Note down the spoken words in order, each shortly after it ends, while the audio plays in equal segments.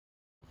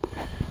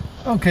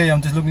Okay,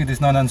 I'm just looking at this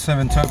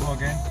 997 turbo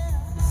again.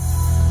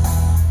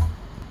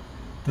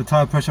 The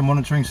tire pressure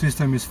monitoring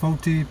system is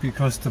faulty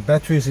because the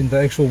batteries in the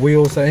actual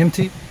wheels are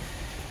empty.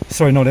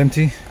 Sorry, not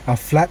empty, are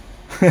flat.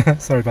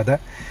 Sorry about that.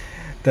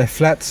 They're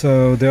flat,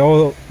 so they're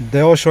all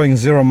showing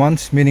 0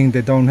 months, meaning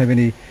they don't have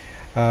any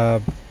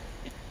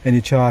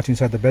charge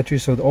inside the battery.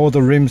 So all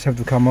the rims have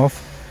to come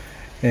off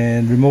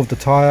and remove the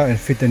tire and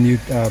fit the new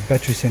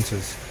battery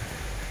sensors.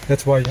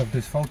 That's why you have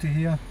this faulty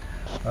here.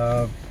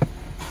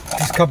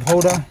 This cup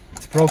holder,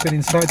 it's broken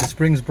inside, the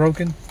spring's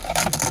broken,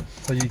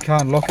 so you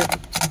can't lock it.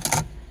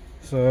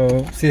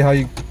 So see how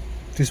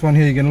this one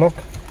here you can lock,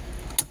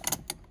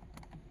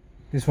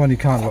 this one you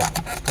can't lock,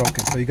 it's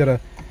broken. So you gotta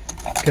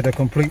get a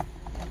complete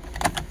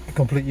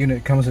unit.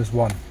 It comes as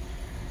one.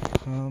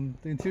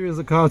 The interior of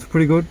the car is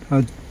pretty good.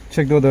 I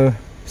checked all the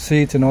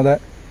seats and all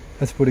that.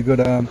 That's pretty good.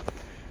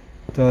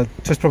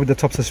 Just probably the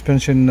top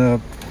suspension. I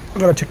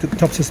gotta check the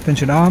top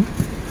suspension arm.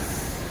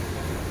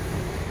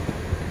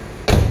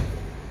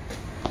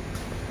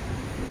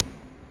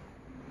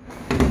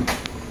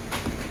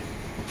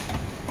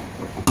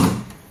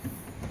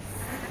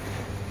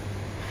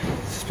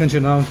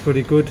 Suspension arm is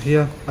pretty good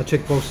here. I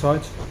checked both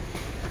sides,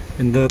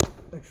 and the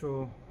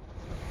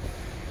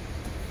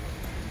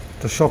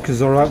shock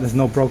is alright. There's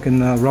no broken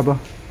rubber,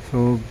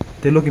 so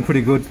they're looking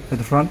pretty good at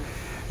the front.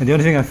 And the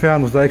only thing I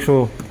found was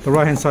the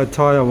right hand side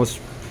tire was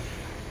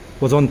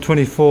on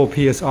 24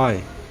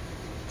 psi.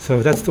 So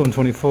if that's on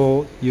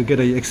 24, you get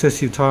an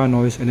excessive tire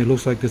noise, and it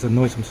looks like there's a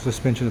noise from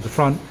suspension at the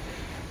front,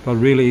 but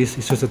really it's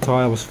just the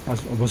tire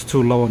was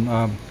too low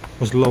on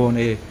was low on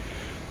air.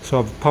 So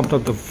I've pumped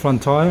up the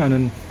front tire, and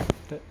then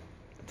the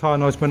tire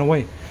noise went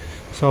away.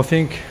 So I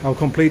think I'll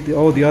complete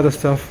all the other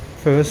stuff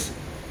first,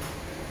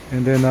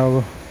 and then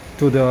I'll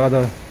do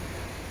the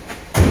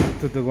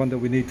one that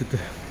we need to do.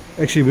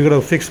 Actually, we're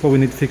gonna fix what we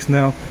need to fix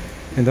now,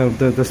 and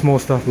the small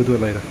stuff we'll do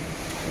it later.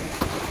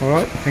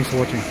 Alright, thanks for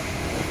watching.